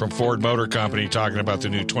from Ford Motor Company talking about the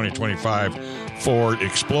new 2025 Ford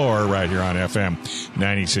Explorer right here on FM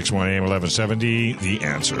 96.1 AM 1170, The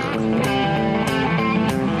Answer.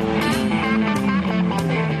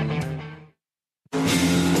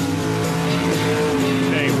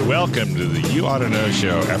 Welcome to the You Ought to Know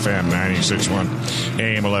Show, FM 96.1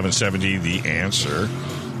 AM 1170, The Answer.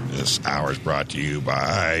 This hour is brought to you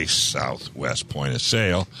by Southwest Point of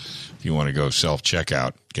Sale. If you want to go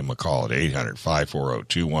self-checkout, give them a call at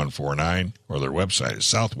 800-540-2149, or their website is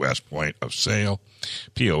Southwest Point of Sale,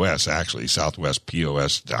 POS, actually,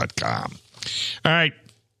 southwestpos.com. All right.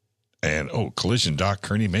 And, Collision Dock,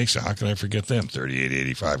 Kearney Mesa. How can I forget them?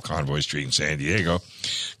 3885 Convoy Street in San Diego.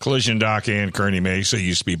 Collision Dock and Kearney Mesa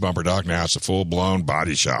used to be Bumper Dock. Now it's a full-blown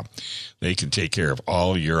body shop. They can take care of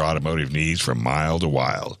all your automotive needs from mild to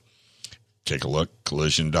wild. Take a look,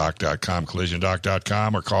 collisiondock.com,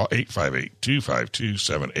 collisiondock.com, or call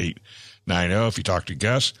 858-252-7890. If you talk to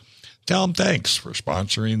Gus, tell him thanks for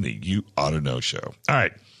sponsoring the You Ought to Know Show. All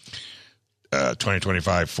right.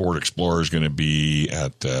 2025 Ford Explorer is going to be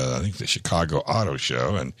at, I think, the Chicago Auto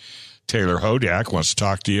Show, and Taylor Hodak wants to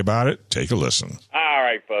talk to you about it. Take a listen. All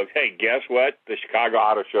right, folks. Hey, guess what? The Chicago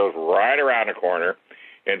Auto Show is right around the corner,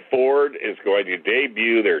 and Ford is going to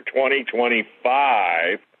debut their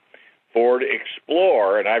 2025 Ford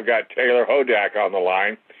Explorer, and I've got Taylor Hodak on the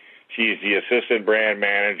line. She's the assistant brand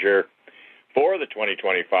manager for the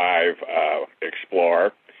 2025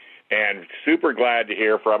 Explorer. And super glad to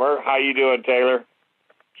hear from her. How you doing, Taylor?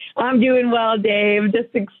 I'm doing well, Dave.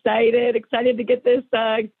 Just excited to get this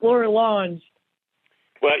Explorer launched.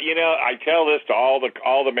 Well, I tell this to all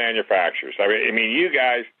the manufacturers. I mean, you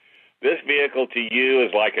guys, this vehicle to you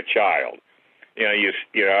is like a child.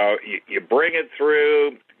 You bring it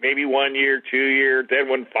through maybe 1 year, 2 years, then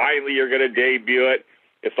when finally you're going to debut it,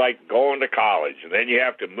 it's like going to college, and then you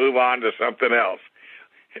have to move on to something else.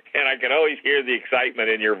 And I can always hear the excitement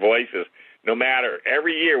in your voices. No matter,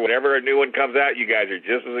 every year, whenever a new one comes out, you guys are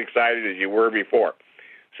just as excited as you were before.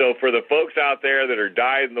 So for the folks out there that are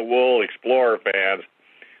dyed-in-the-wool Explorer fans,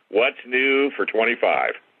 what's new for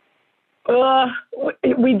 25?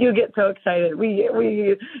 We do get so excited.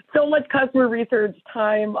 We so much customer research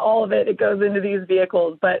time, all of it goes into these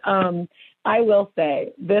vehicles. But I will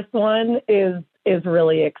say this one is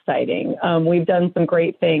really exciting. We've done some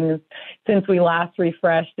great things since we last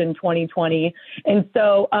refreshed in 2020. And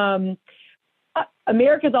so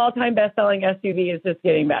America's all-time best-selling SUV is just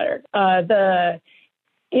getting better. The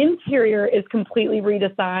interior is completely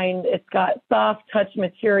redesigned. It's got soft touch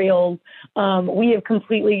materials. We have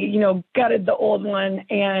completely, gutted the old one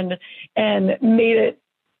and made it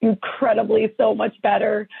incredibly so much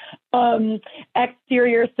better.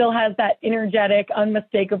 Exterior still has that energetic,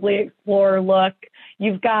 unmistakably Explorer look.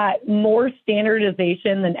 You've got more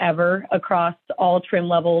standardization than ever across all trim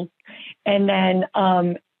levels. And then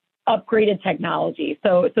upgraded technology.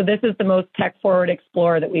 So this is the most tech-forward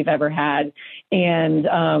Explorer that we've ever had, and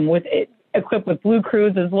with it equipped with Blue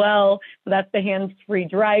Cruise as well. So that's the hands-free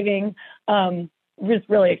driving. Just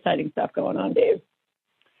really exciting stuff going on, Dave.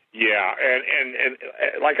 Yeah, and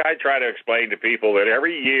like I try to explain to people that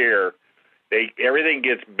every year everything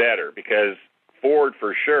gets better because Ford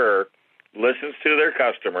for sure listens to their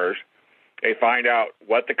customers. They find out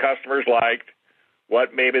what the customers liked,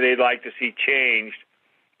 what maybe they'd like to see changed.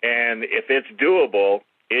 And if it's doable,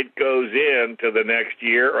 it goes into the next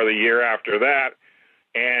year or the year after that.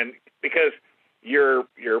 And because your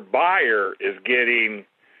buyer is getting,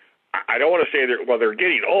 I don't want to say they're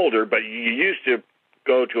getting older, but you used to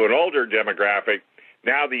go to an older demographic.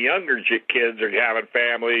 Now the younger kids are having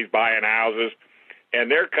families, buying houses, and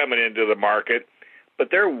they're coming into the market, but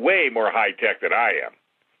they're way more high-tech than I am.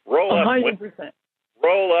 100%.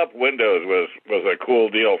 Roll-up windows was a cool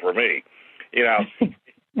deal for me,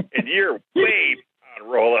 and you're way on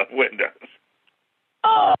roll-up windows.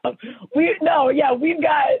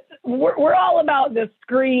 We're all about the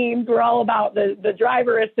screens. We're all about the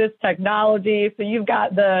driver assist technology. So you've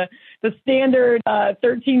got the standard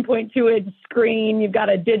 13.2-inch screen. You've got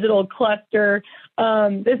a digital cluster.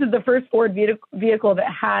 This is the first Ford vehicle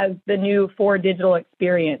that has the new Ford digital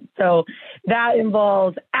experience. So that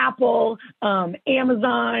involves Apple,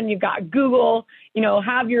 Amazon, you've got Google,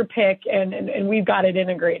 have your pick, and we've got it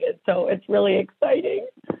integrated. So it's really exciting.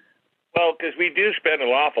 Well, because we do spend an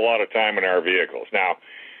awful lot of time in our vehicles. Now,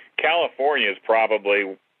 California is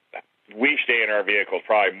we stay in our vehicles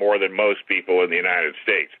probably more than most people in the United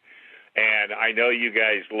States. And I know you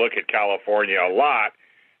guys look at California a lot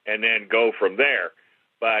and then go from there.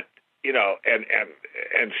 But,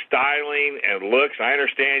 and styling and looks, I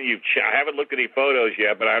understand I haven't looked at any photos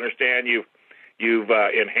yet, but I understand you've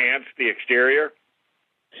enhanced the exterior.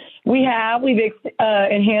 We've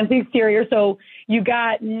enhanced the exterior. So you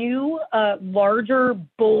got new, larger,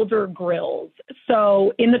 bolder grills.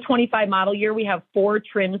 So in the 25 model year, we have 4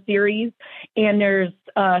 trim series, and there's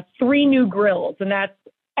 3 new grills, and that's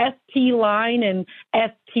ST line and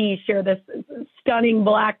ST share this stunning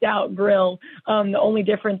blacked out grill. The only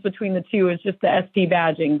difference between the two is just the ST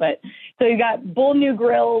badging. But so you got bold new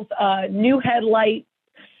grills, new headlights.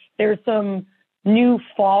 There's some new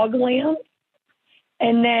fog lamps.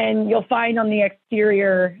 And then you'll find on the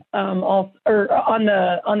exterior, on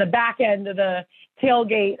the back end of the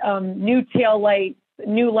tailgate, new tail lights,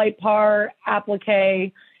 new light bar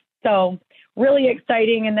applique. So really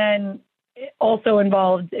exciting. And then also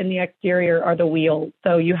involved in the exterior are the wheels.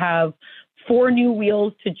 So you have 4 new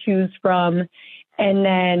wheels to choose from. And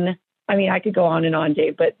then, I could go on and on,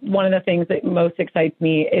 Dave, but one of the things that most excites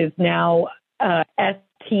me is now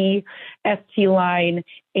ST line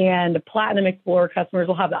and Platinum Explorer customers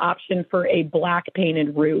will have the option for a black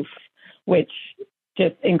painted roof, which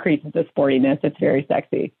just increases the sportiness. It's very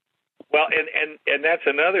sexy. Well, and that's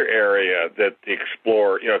another area that the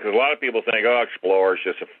Explorer, because a lot of people think, Explorer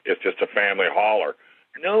is just a family hauler.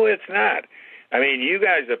 No, it's not. You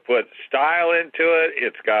guys have put style into it.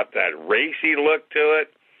 It's got that racy look to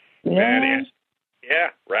it. Yeah. Yeah,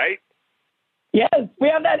 right? Yes, we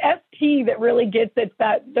have that ST that really gets it.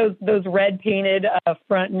 Those red painted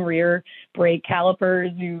front and rear brake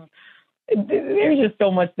calipers. There's just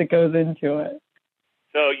so much that goes into it.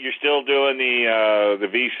 So you're still doing the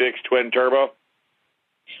V6 twin turbo?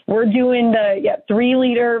 We're doing the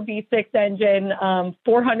 3-liter V6 engine,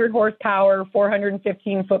 400 horsepower,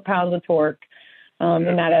 415 foot-pounds of torque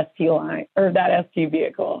in that ST line or that ST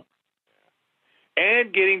vehicle.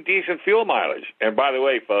 And getting decent fuel mileage. And by the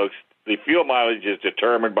way, folks, the fuel mileage is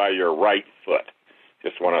determined by your right foot.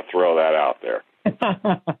 Just want to throw that out there.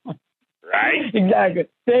 Right? Exactly.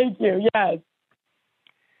 Thank you. Yes.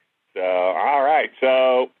 So, all right.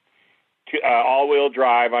 So, all-wheel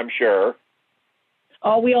drive, I'm sure.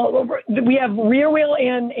 All-wheel. We have rear-wheel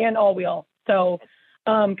and all-wheel. So,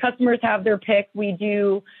 customers have their pick. We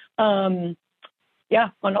do, on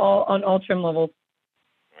all trim levels.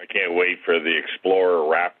 I can't wait for the Explorer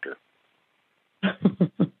Raptor.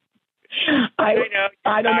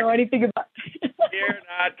 I don't know anything about it. You're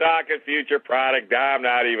not talking future product. I'm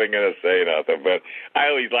not even going to say nothing, but I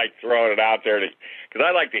always like throwing it out there because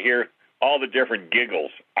I like to hear all the different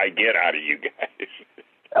giggles I get out of you guys.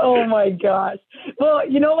 Oh, my gosh. Well,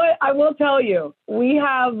 you know what? I will tell you, we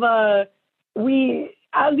have, as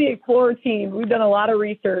the Explorer team, we've done a lot of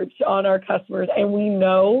research on our customers, and we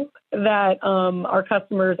know that our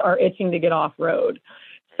customers are itching to get off-road.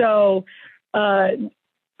 So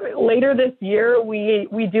later this year,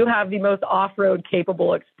 we do have the most off-road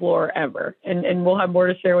capable Explorer ever, and we'll have more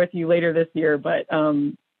to share with you later this year. But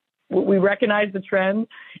we recognize the trend,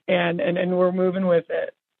 and we're moving with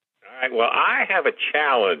it. All right. Well, I have a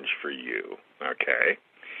challenge for you. Okay.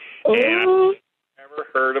 Ooh. Never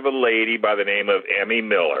heard of a lady by the name of Emmy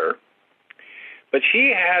Miller, but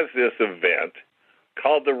she has this event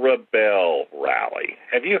called the Rebelle Rally.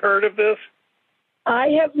 Have you heard of this? I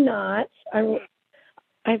have not.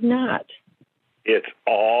 I've not. It's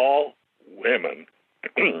all women.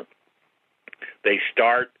 They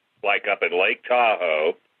start like up in Lake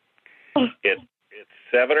Tahoe. It's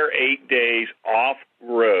 7 or 8 days off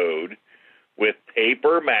road with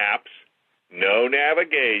paper maps, no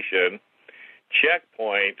navigation,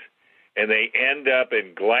 checkpoints, and they end up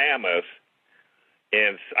in Glamis,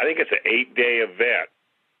 and I think it's an 8-day event.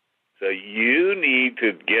 So you need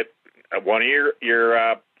to get one of your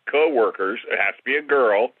co-workers, it has to be a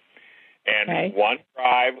girl, and one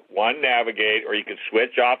drive, one navigate, or you can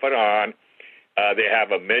switch off and on. They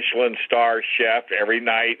have a Michelin star chef every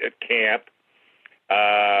night at camp,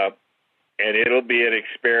 and it'll be an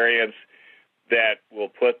experience that will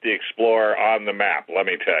put the Explorer on the map, let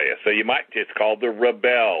me tell you. So it's called the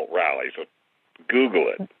Rebelle Rally, so Google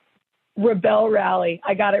it. Rebelle Rally.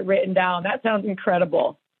 I got it written down. That sounds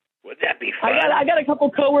incredible. Would that be fun? I got a couple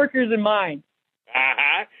coworkers in mind.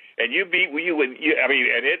 Uh-huh. And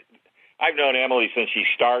I've known Emily since she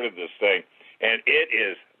started this thing, and it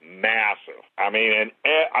is massive. I mean,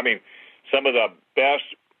 some of the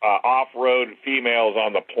best off-road females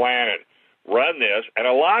on the planet run this, and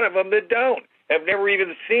a lot of them that don't have never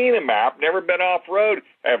even seen a map, never been off-road,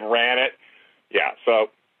 have ran it. Yeah, so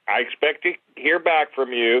I expect to hear back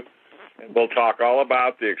from you, and we'll talk all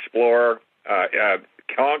about the Explorer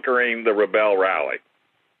conquering the Rebelle Rally.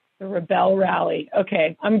 The Rebelle Rally.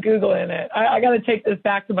 Okay, I'm Googling it. I got to take this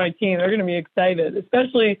back to my team. They're going to be excited,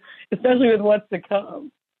 especially with what's to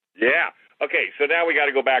come. Yeah. Okay, so now we got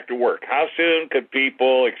to go back to work. How soon could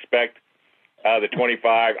people expect the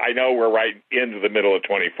 25? I know we're right into the middle of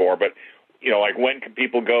 24, but, like when can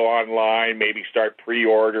people go online, maybe start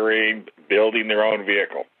pre-ordering, building their own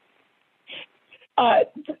vehicle?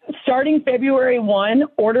 Starting February 1,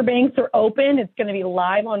 order banks are open. It's going to be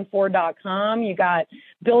live on Ford.com. You got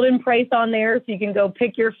build-in price on there, so you can go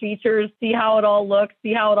pick your features, see how it all looks,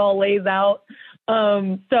 see how it all lays out.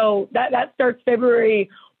 So that starts February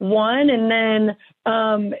 1, and then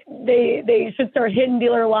they should start hitting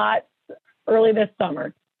dealer lots early this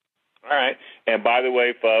summer. All right. And by the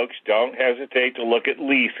way, folks, don't hesitate to look at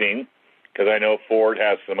leasing, because I know Ford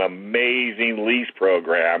has some amazing lease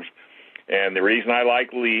programs. And the reason I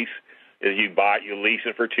like lease is you lease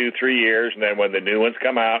it for 2-3 years, and then when the new ones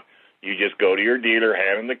come out, you just go to your dealer,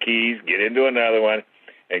 hand them the keys, get into another one,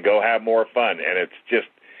 and go have more fun. And it's just,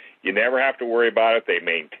 you never have to worry about it. They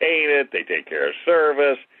maintain it. They take care of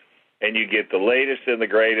service. And you get the latest and the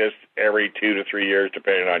greatest every 2 to 3 years,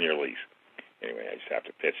 depending on your lease. Anyway, I just have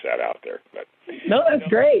to pitch that out there. But no, that's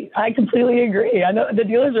great. I completely agree. I know the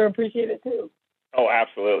dealers are appreciated too. Oh,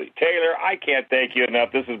 absolutely. Taylor, I can't thank you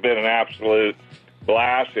enough. This has been an absolute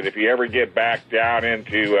blast. And if you ever get back down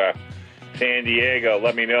into San Diego,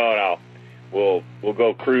 let me know, and we'll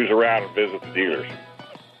go cruise around and visit the dealers.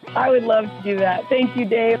 I would love to do that. Thank you,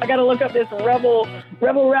 Dave. I got to look up this Rebelle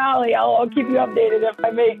Rally. I'll keep you updated if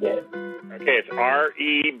I make it. Okay, it's Rebelle,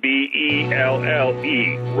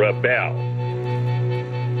 Rebelle.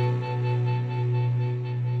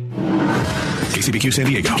 KCBQ San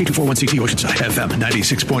Diego, K241CT Oceanside, FM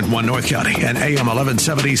 96.1 North County, and AM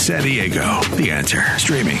 1170 San Diego. The Answer.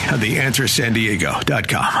 Streaming at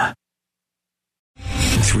theanswersandiego.com.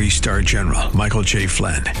 3-star General Michael J.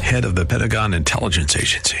 Flynn, head of the Pentagon Intelligence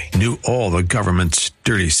Agency, knew all the government's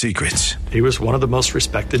dirty secrets. He was one of the most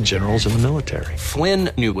respected generals in the military.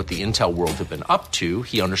 Flynn knew what the intel world had been up to.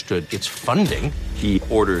 He understood its funding. He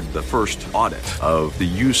ordered the first audit of the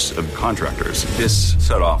use of contractors. This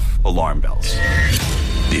set off alarm bells.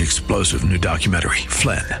 The explosive new documentary,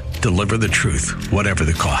 Flynn, Deliver the Truth, Whatever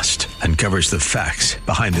the Cost, uncovers the facts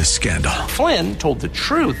behind this scandal. Flynn told the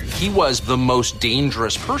truth. He was the most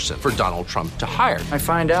dangerous person for Donald Trump to hire. I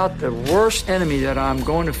find out the worst enemy that I'm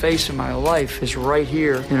going to face in my life is right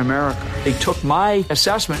here in America. They took my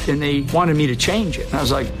assessment and they wanted me to change it. And I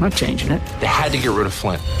was like, I'm not changing it. They had to get rid of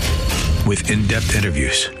Flynn. With in-depth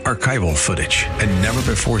interviews, archival footage, and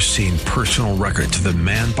never-before-seen personal records of the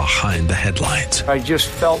man behind the headlines. I just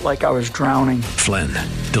felt like I was drowning. Flynn,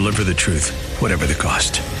 Deliver the Truth, Whatever the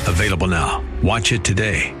Cost. Available now. Watch it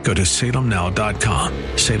today. Go to salemnow.com.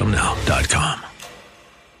 salemnow.com.